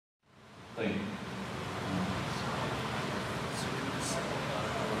طيب.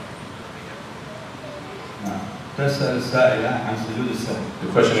 تسأل السائلة عن سجود السهو.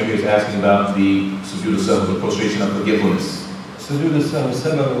 The questioner here is asking about the sujood al-sahw, the prostration of forgetfulness. سجود السهو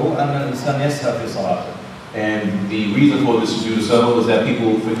سببه أن الإنسان يسهى في صلاته. And the reason for the sujood al-sahw is that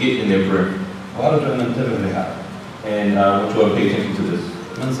people forget in their prayer. وأرجو أن ننتبه لهذا. And I want you all to pay attention to this.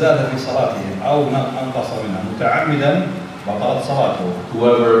 من زاد في صلاته أو أنقص منها متعمدا بطلت صلاته.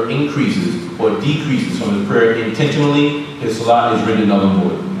 Whoever increases or decreases from the prayer intentionally, his salah is rendered null and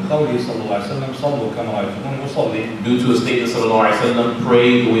void. قوله صلى الله عليه وسلم صلوا كما رأيتموني أصلي. Due to a statement sallallahu alaihi wasallam,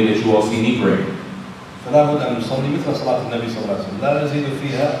 pray the way that you all see me pray. فلا بد أن نصلي مثل صلاة النبي صلى الله عليه وسلم لا نزيد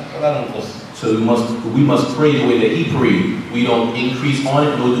فيها ولا ننقص. So we must pray the way that he prayed. We don't increase on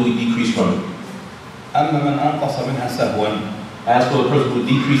it, nor do we decrease from it. أما من أنقص منها سهوا. As for the person who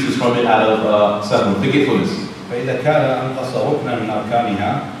decreases from it out of forgetfulness. فإذا كان أنقص ركنا من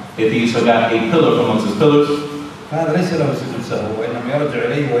أركانها. If he forgot a pillar from amongst his pillars. فهذا ليس له سجود سهو وإنما يرجع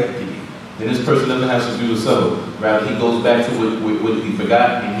إليه ويأتي به. Then this person doesn't have to do the sahw. Rather, he goes back to what he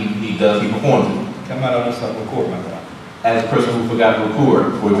forgot and he performs it. كما لو نسى الركوع مثلا. As a person who forgot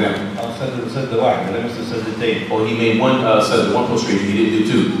ruku', for example. أو سجد سجدة واحدة لم يسجد سجدتين. Or he made one prostration, he didn't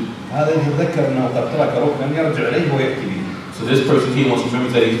do two. هذا يتذكر أنه قد ترك ركنا يرجع إليه ويأتي به. So this person here, once he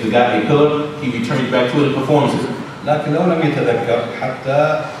remembers that he forgot a pillar, he returns back to it and performs it. لكن لو لم يتذكر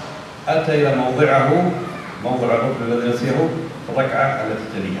حتى أتى إلى موضع الركن الذي نسيه في الركعة التي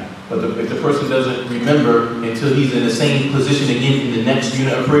تليها. But if the person doesn't remember until he's in the same position again in the next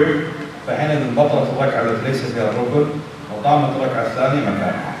unit of prayer, فحينئذ بطلت الركعة التي ليس فيها الركن وقامت الركعة الثانية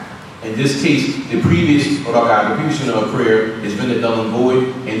مكانها. In this case, the previous unit of prayer is rendered null and void,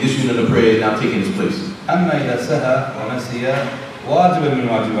 and this unit of prayer is now taking its place. أما إذا سهى ونسي واجبا من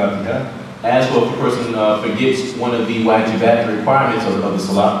واجباتها. As for if a person forgets one of the wajibat, the requirements of the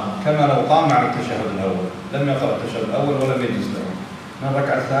salah, كما لو قام على التشهد الأول لم يقرأ التشهد الأول ولم يجلس له. من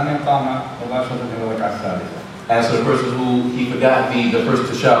الركعة الثانية قام مباشرة إلى الركعة الثالثة. As for the person who he forgot the first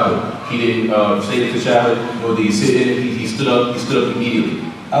tashahhud, he didn't say the tashahhud, nor did he sit in it, he stood up immediately.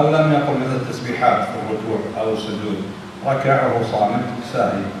 أو لم يقل مثل التسبيحات في الركوع أو السجود ركع وهو صامت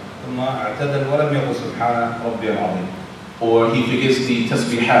ساهي ثم اعتدل ولم يقل سبحان ربي العظيم. Or he forgets the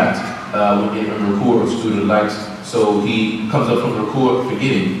tasbihat when in ruku' or sujood likes, so he comes up from ruku'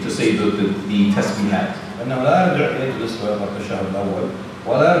 forgetting to say the tasbihat. أنه لا يرجع يجلس ويقرأ التشهد الأول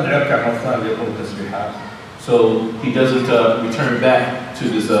ولا يرجع يركع مرة ثانية يقول التسبيحات. So he doesn't return back to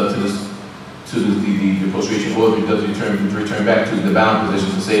the prostration, or he doesn't return back to the bound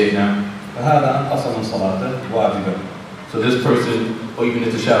position to say it now. فهذا أنقص من صلاته واجبا. So this person, or even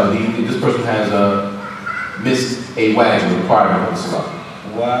if the shower, this person has missed a wajib requirement of the salah.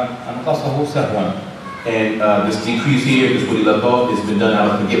 وأنقصه سهوا. And this decrease here, this what he left off, has been done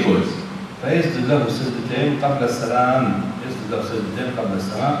out of forgetfulness. فيسجد له سجدتين قبل السلام. يسجد له سجدتين قبل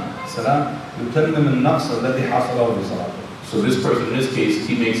السلام يتمم النقص الذي حصله في صلاته. So this person, in this case,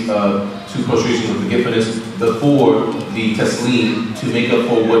 he makes two prostrations of forgetfulness before the taslim to make up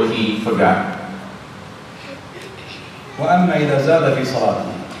for what he forgot. وأما إذا زاد في صلاته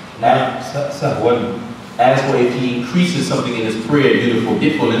سهوا. As for if he increases something in his prayer due to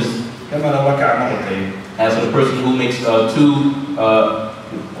forgetfulness, كما لو ركع مرتين. as for the person who makes two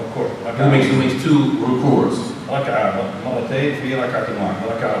ruku's. ركع مرتين في ركعة واحدة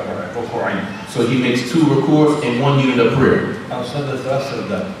ركع ركوعين. So he makes two ruku's in one unit of prayer. أو سجد ثلاث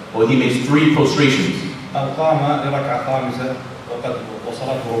سجدات. Or he makes three prostrations. أو قام لركعة خامسة وقد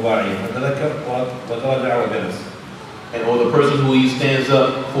وصلته رباعية فتذكر وتراجع وجلس. And or the person who he stands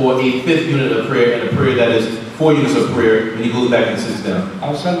up for a fifth unit of prayer and a prayer that is 4 units of prayer, and he goes back and sits down.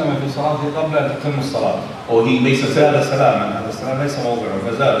 أو سلم في صلاته قبل أن تتم الصلاة. Or he makes a زاد سلاما. هذا السلام ليس موضوعه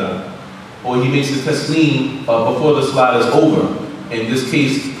فزاده. Or he makes a taslim before the salah is over. In this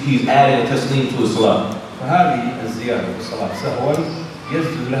case, he's adding a taslim to his salah. فهذه الزيادة في الصلاة سهوا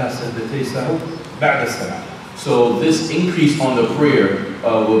يسجد لها سجدتي سهو بعد السلام. So this increase on the prayer,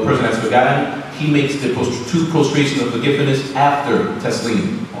 where a person has forgotten, he makes the two prostrations of forgiveness after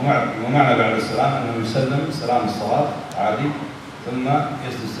taslim. ومعنى بعد السلام أنه يسلم سلام الصلاة عادي ثم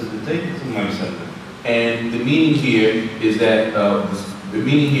يسجد سجدتين ثم يسلم. And the meaning here is that the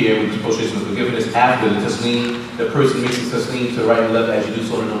meaning here with this prostration of forgiveness after the taslim, the person makes the taslim to right and left as you do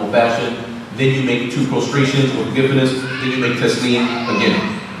so in a normal fashion. Then you make two prostrations of forgiveness. Then you make taslim again.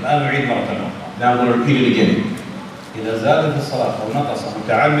 الآن نعيد مرة أخرى. Now I'm going to repeat it again. إذا زاد في الصلاة أو نقص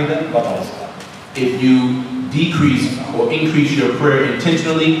متعمدا بطل الصلاة. If you decrease or increase your prayer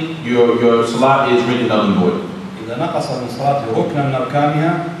intentionally, your salah is rendered null and void. إذا نقص من صلاته ركنا من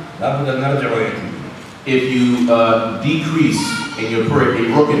أركانها لابد أن نرجع ويأتي. If you decrease in your prayer, a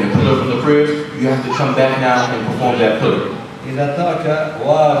rukn, a pillar from the prayers, you have to come back now and perform that pillar. إذا ترك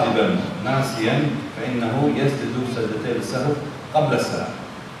واجبا ناسيا فإنه يسجد سجدتي السهو قبل السلام.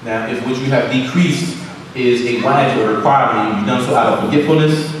 Now, if what you have decreased is a wajib or requirement, and you've done so out of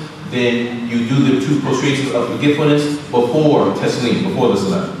forgetfulness, then you do the 2 prostrations of forgetfulness before taslim, before the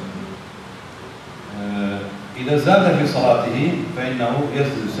salam. إذا زاد في صلاته فإنه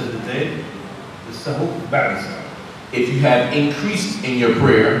يسجد سجدتين السهو بعد السلام. If you have increased in your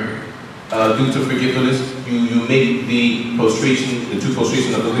prayer due to forgetfulness, you make the prostration, the 2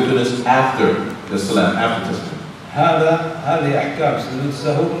 prostrations of forgetfulness after the salam, after taslim. هذه أحكام سجود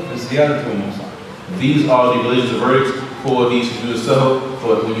السهو في الزيادة والنقصان. These are the religious verdicts for the sujood sahu,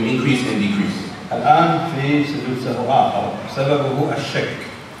 for when you increase and decrease. الآن في سجود سهو آخر سببه الشك.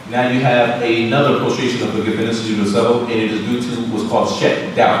 Now you have another prostration of forgiveness, sujood sahu, and it is due to what's called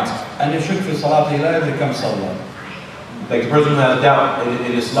shak, doubt. أن يشك في صلاته لا يدري كم صلى. Like the person who has doubt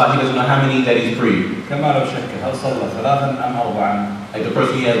in his salah, he doesn't know how many that he's prayed. كما لو شك هل صلى 3 أم 4. Like the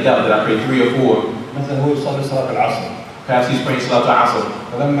person he has doubt that I prayed 3 or 4. مثلا هو يصلي صلاة العصر. Perhaps he's praying salat al-asr.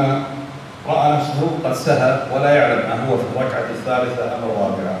 فلما رأى نفسه قد سهى ولا يعلم أهو في الركعة الثالثة أم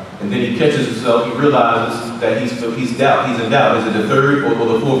الرابعة. And then he catches himself, he realizes that he's in doubt. Is it the 3rd or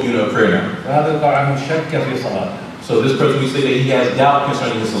the 4th unit of prayer now? فهذا يقع عنه شك في صلاته. So this person, we say that he has doubt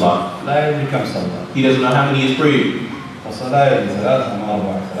concerning his salah. لا يدري كم صلى. He doesn't know how many he's prayed. فصلاة يدري 3 أم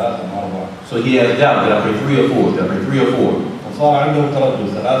 4 3 أم 4. So he has doubt that I prayed 3 or 4, that I prayed 3 or 4. وصار عنده تردد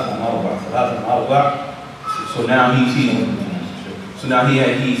 3 أم 4 3 أم 4. So now he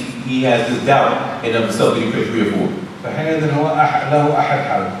has this doubt in himself that he prayed 3 or 4. فحينئذ هو له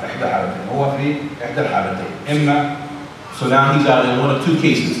إحدى حالتين. هو في إحدى الحالتين. إما So now he's out in one of 2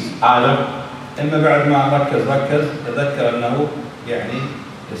 cases. Either إما بعد ما ركز تذكر أنه يعني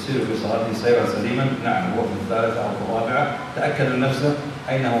يسير في صلاته سيرا سليما. نعم هو في الثالثة أو في الرابعة. تأكد من نفسه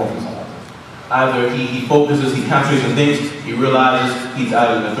أين هو في صلاته. Either he focuses, he concentrates on things, he realizes he's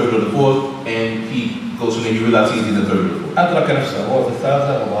either in the 3rd or the 4th, and he goes from there, he realizes he's in the 3rd or the 4th. أدرك نفسه هو في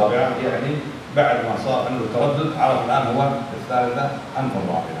الثالثة أو الرابعة، يعني بعد ما صار عنده تردد عرف الآن هو في الثالثة أم في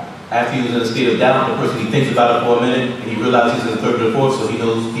الرابعة. After he was in a state of doubt, the person, he thinks about it for a minute, and he realizes he's in the 3rd or the 4th, so he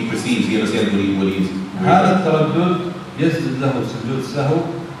knows, he perceives, he understands what he's هذا التردد يسجد له سجود السهو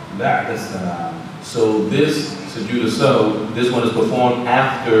بعد السلام. So this sujood sahu, this one is performed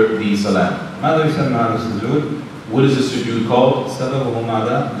after the salam. ماذا يسمى هذا السجود؟ What is this sujood called? سببه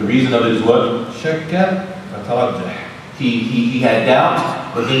ماذا؟ The reason of it is what? شك فترجح. He had doubt,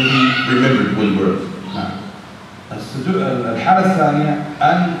 but then he remembered what he was. نعم. الحالة الثانية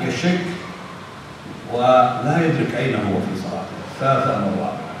أن يشك ولا يدرك أين هو في صلاته. الثالثة أم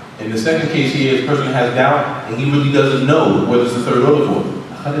الرابعة. In the second case here, the person has doubt, and he really doesn't know whether it's the 3rd or the 4th.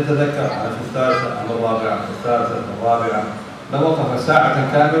 قد يتذكر أنا في الثالثة أم الرابعة، في الثالثة أم الرابعة. لو وقف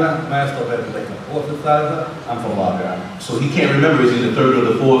ساعة كاملة ما يستطيع يتذكر هو في الثالثة أم في الرابعة. So he can't remember is he in the 3rd or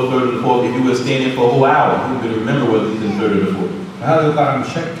the 4th, 3rd or the 4th. If he was standing for a whole hour, he would remember whether he's in the 3rd or the 4th. فهذا يقع من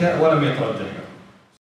شك ولم يترجح.